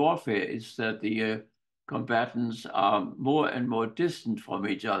modern warfare is that the combatants are more and more distant from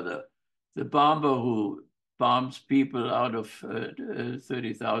each other. The bomber who bombs people out of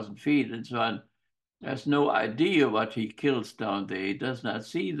 30,000 feet and so on has no idea what he kills down there. He does not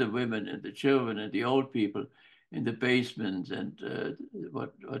see the women and the children and the old people in the basements and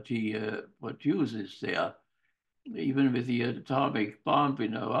what uses there. Even with the atomic bomb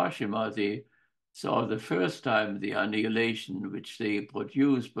in Hiroshima, they saw the first time the annihilation which they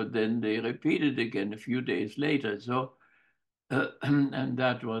produced, but then they repeated again a few days later. So, and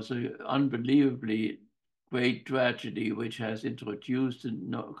that was an unbelievably great tragedy, which has introduced a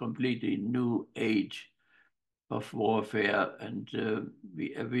completely new age of warfare. And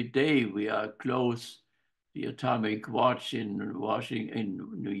every day we are close. The atomic watch in Washington,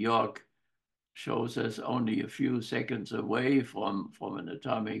 in New York, shows us only a few seconds away from an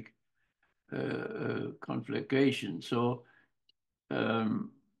atomic conflagration. So,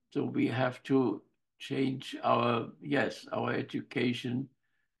 so we have to change our education.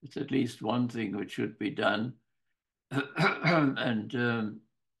 It's at least one thing which should be done, and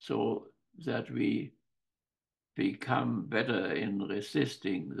so that we become better in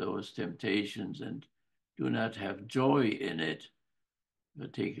resisting those temptations and do not have joy in it,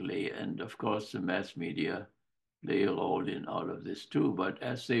 particularly. And of course, the mass media play a role in all of this too. But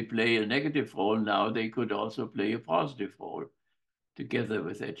as they play a negative role now, they could also play a positive role together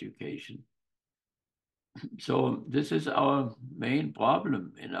with education. So this is our main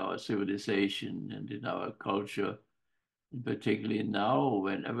problem in our civilization and in our culture, and particularly now,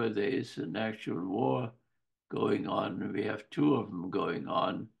 whenever there is an actual war going on, we have two of them going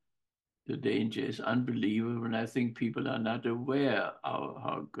on. The danger is unbelievable, and I think people are not aware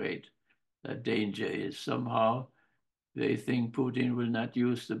how great that danger is. Somehow they think Putin will not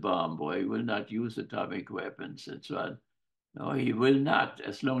use the bomb, or he will not use atomic weapons and so on. No, he will not,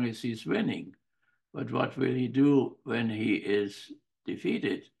 as long as he's winning. But what will he do when he is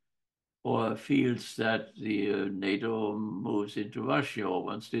defeated, or feels that the NATO moves into Russia, or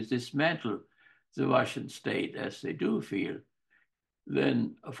wants to dismantle the Russian state, as they do feel?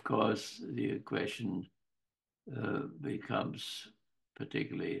 Then, of course, the question becomes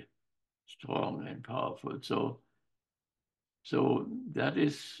particularly strong and powerful. So that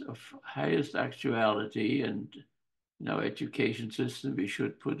is of highest actuality, and in our education system, we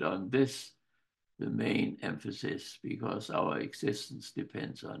should put on this the main emphasis, because our existence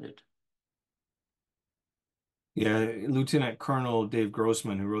depends on it. Yeah, Lieutenant Colonel Dave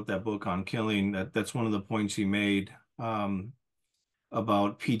Grossman, who wrote that book on killing, that's one of the points he made.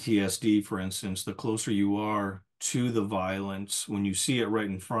 About PTSD, for instance, the closer you are to the violence, when you see it right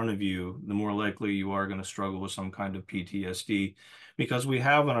in front of you, the more likely you are going to struggle with some kind of PTSD. Because we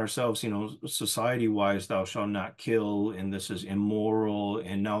have in ourselves, society-wise, thou shalt not kill, and this is immoral.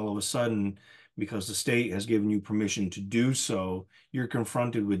 And now all of a sudden, because the state has given you permission to do so, you're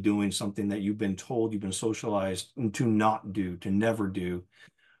confronted with doing something that you've been told, you've been socialized to not do, to never do.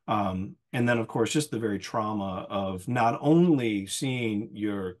 And then, of course, just the very trauma of not only seeing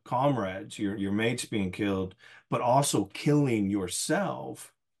your comrades, your mates being killed, but also killing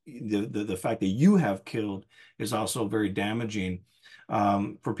yourself. The fact that you have killed is also very damaging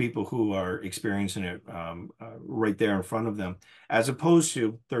for people who are experiencing it right there in front of them, as opposed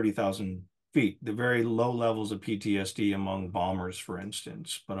to 30,000 feet, the very low levels of PTSD among bombers, for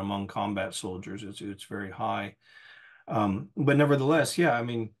instance, but among combat soldiers, it's very high. But nevertheless, yeah, I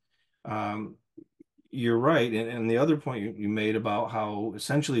mean, um, you're right. And the other point you made about how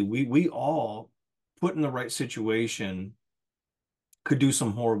essentially we all put in the right situation could do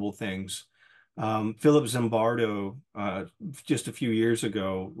some horrible things. Philip Zimbardo, just a few years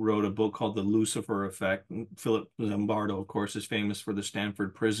ago, wrote a book called The Lucifer Effect. And Philip Zimbardo, of course, is famous for the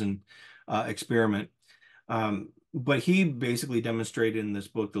Stanford prison experiment. But he basically demonstrated in this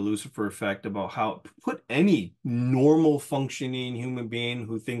book, The Lucifer Effect, about how put any normal functioning human being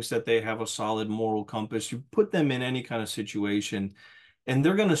who thinks that they have a solid moral compass, you put them in any kind of situation, and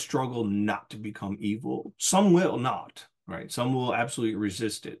they're going to struggle not to become evil. Some will not, right? Some will absolutely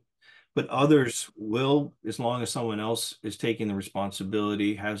resist it. But others will, as long as someone else is taking the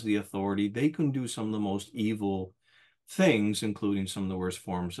responsibility, has the authority, they can do some of the most evil things, including some of the worst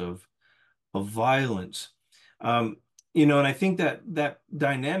forms of violence. Um, and I think that that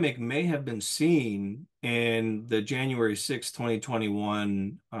dynamic may have been seen in the January 6th,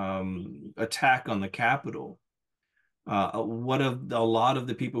 2021 attack on the Capitol. What of a lot of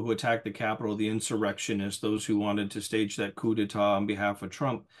the people who attacked the Capitol, the insurrectionists, those who wanted to stage that coup d'etat on behalf of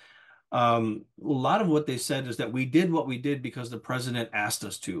Trump, a lot of what they said is that we did what we did because the president asked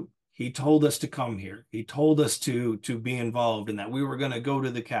us to. He told us to come here. He told us to be involved and that we were going to go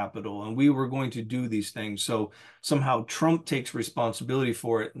to the Capitol and we were going to do these things. So somehow Trump takes responsibility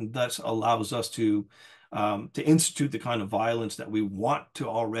for it and thus allows us to institute the kind of violence that we want to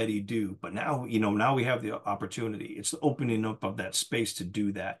already do. But now, now we have the opportunity. It's the opening up of that space to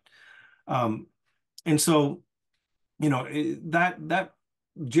do that. Um, and so, that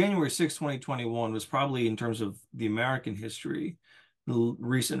January 6th, 2021 was probably in terms of the American history, the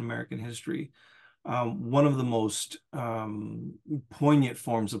recent American history, one of the most poignant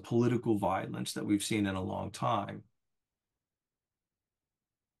forms of political violence that we've seen in a long time.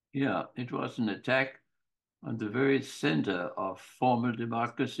 Yeah, it was an attack on the very center of formal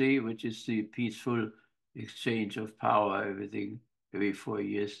democracy, which is the peaceful exchange of power, everything every 4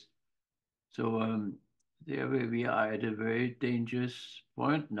 years. So there we are at a very dangerous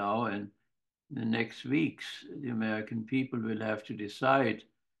point now, and in the next weeks, the American people will have to decide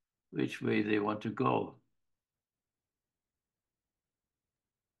which way they want to go.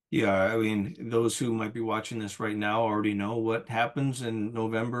 Yeah, I mean, those who might be watching this right now already know what happens in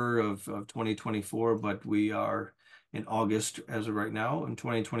November of 2024, but we are in August as of right now in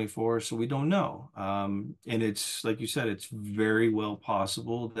 2024, so we don't know. And it's like you said, it's very well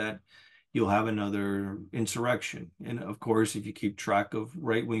possible that you'll have another insurrection. And of course, if you keep track of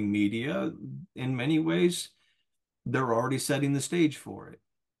right-wing media, in many ways, they're already setting the stage for it,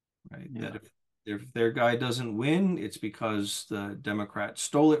 right? Yeah, That if their guy doesn't win, it's because the Democrats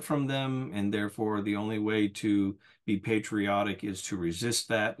stole it from them, and therefore the only way to be patriotic is to resist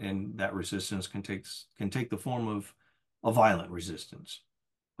that, and that resistance can take the form of a violent resistance.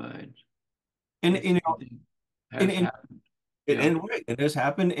 right. And This and has and happened. and, Yeah, and right, it has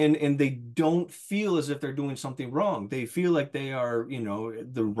happened, and they don't feel as if they're doing something wrong. They feel like they are,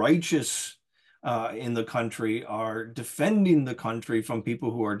 the righteous in the country are defending the country from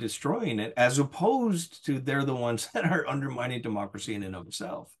people who are destroying it, as opposed to they're the ones that are undermining democracy in and of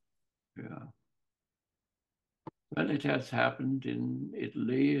itself. yeah. Well, it has happened in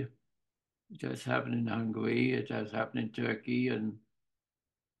Italy. It has happened in Hungary. It has happened in Turkey. And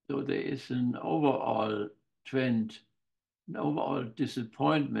so there is an overall trend, an overall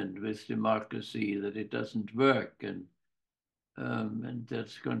disappointment with democracy that it doesn't work. And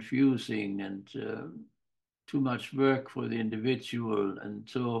that's confusing and too much work for the individual. And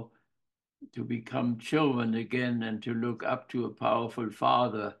so to become children again and to look up to a powerful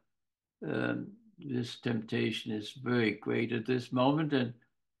father, this temptation is very great at this moment. And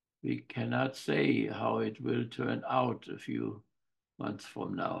we cannot say how it will turn out a few months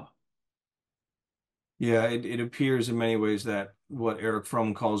from now. Yeah, it appears in many ways that what Eric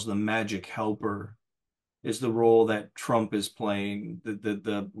Fromm calls the magic helper is the role that Trump is playing.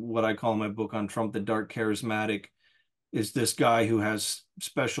 The what I call in my book on Trump, the dark charismatic, is this guy who has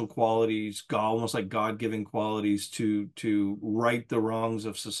special qualities, almost like God-given qualities to right the wrongs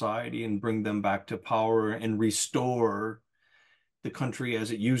of society and bring them back to power and restore the country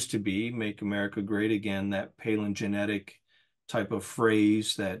as it used to be, make America great again, that Palingenetic type of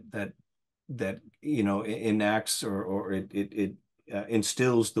phrase that enacts or it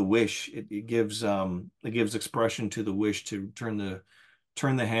instills the wish. It gives expression to the wish to turn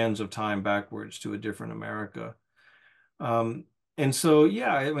the hands of time backwards to a different America. And so,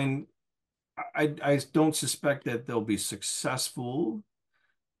 yeah, I mean, I don't suspect that they'll be successful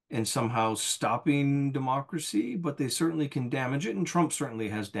in somehow stopping democracy, but they certainly can damage it, and Trump certainly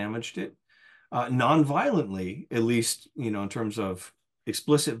has damaged it, non-violently, at least, in terms of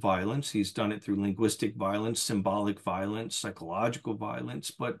explicit violence. He's done it through linguistic violence, symbolic violence, psychological violence,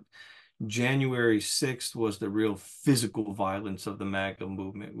 but January 6th was the real physical violence of the MAGA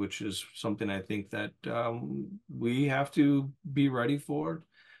movement, which is something I think that we have to be ready for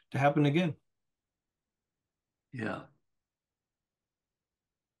to happen again. Yeah.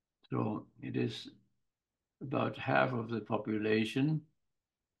 So it is about half of the population,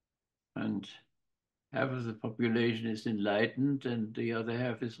 and half of the population is enlightened, and the other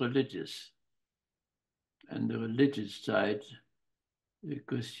half is religious. And the religious side, the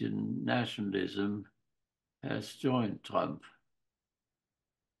Christian nationalism, has joined Trump.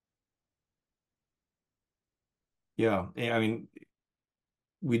 Yeah, I mean,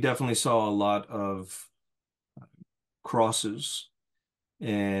 we definitely saw a lot of crosses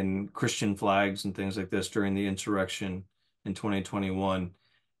and Christian flags and things like this during the insurrection in 2021.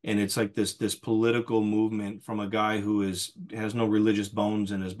 And it's like this political movement from a guy who has no religious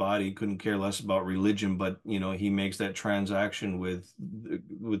bones in his body, couldn't care less about religion, but he makes that transaction with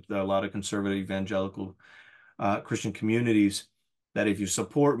a lot of conservative evangelical Christian communities that if you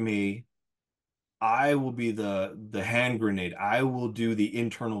support me, I will be the hand grenade. I will do the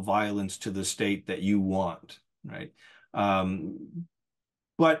internal violence to the state that you want, right?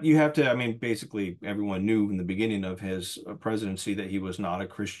 But you have to, I mean, basically everyone knew in the beginning of his presidency that he was not a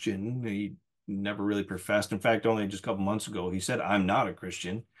Christian. He never really professed. In fact, only just a couple months ago, he said, I'm not a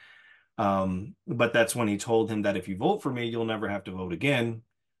Christian. But that's when he told him that if you vote for me, you'll never have to vote again.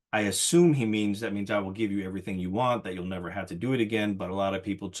 I assume he means that means I will give you everything you want, that you'll never have to do it again. But a lot of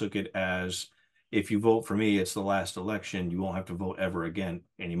people took it as if you vote for me, it's the last election. You won't have to vote ever again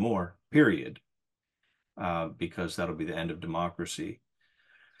anymore, period. Because that'll be the end of democracy.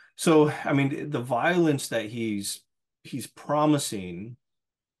 So, I mean, the violence that he's promising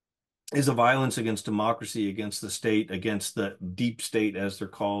is a violence against democracy, against the state, against the deep state, as they're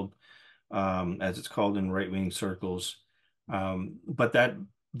called, as it's called in right-wing circles. But that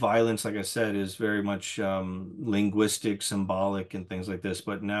violence, like I said, is very much linguistic, symbolic, and things like this.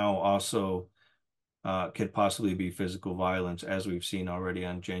 But now also could possibly be physical violence, as we've seen already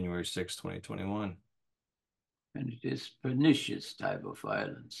on January 6, 2021. And it is pernicious type of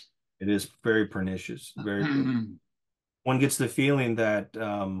violence. It is very pernicious. Very. One gets the feeling that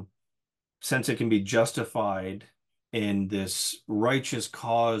since it can be justified in this righteous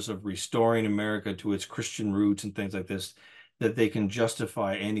cause of restoring America to its Christian roots and things like this, that they can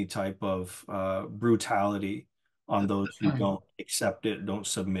justify any type of brutality on those who don't accept it, don't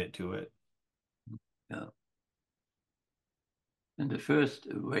submit to it. Yeah. And the first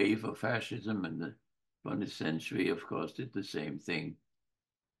wave of fascism in the 20th century, of course, did the same thing.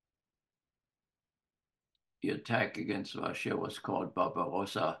 The attack against Russia was called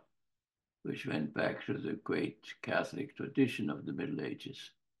Barbarossa, which went back to the great Catholic tradition of the Middle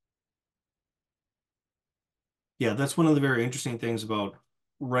Ages. Yeah, that's one of the very interesting things about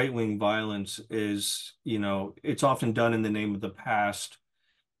right-wing violence is, it's often done in the name of the past,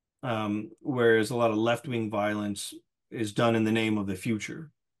 whereas a lot of left-wing violence is done in the name of the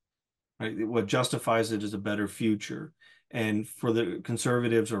future. Right? What justifies it is a better future. And for the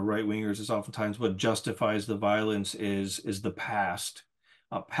conservatives or right-wingers, it's oftentimes what justifies the violence is the past,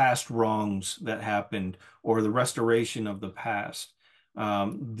 past wrongs that happened, or the restoration of the past,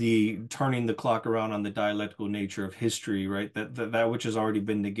 the turning the clock around on the dialectical nature of history, right? That which has already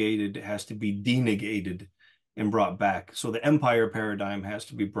been negated has to be denegated and brought back. So the empire paradigm has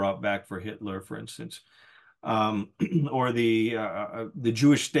to be brought back for Hitler, for instance. Or the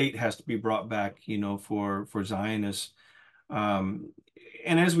Jewish state has to be brought back, for Zionists.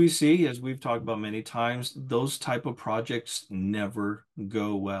 And as we see, as we've talked about many times, those type of projects never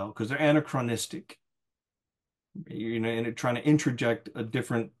go well because they're anachronistic. And trying to interject a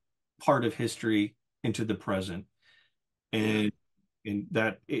different part of history into the present, Yeah. and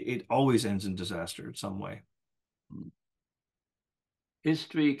that it always ends in disaster in some way.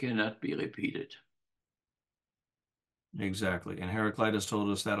 History cannot be repeated. Exactly. And Heraclitus told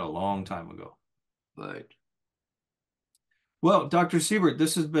us that a long time ago. Right. Well, Dr. Siebert,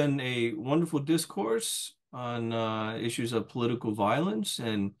 this has been a wonderful discourse on issues of political violence,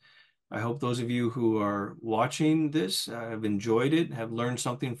 and I hope those of you who are watching this have enjoyed it, have learned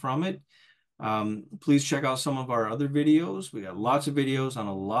something from it. Please check out some of our other videos. We got lots of videos on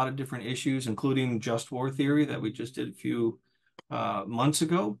a lot of different issues, including just war theory that we just did a few months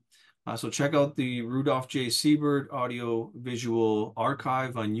ago. So check out the Rudolph J. Siebert audio visual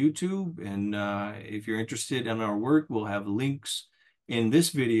archive on YouTube. And if you're interested in our work, we'll have links in this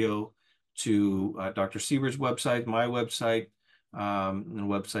video to Dr. Siebert's website, my website, and a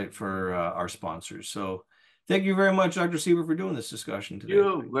website for our sponsors. So thank you very much, Dr. Siebert, for doing this discussion today.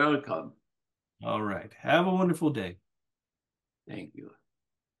 You're welcome. All right. Have a wonderful day. Thank you.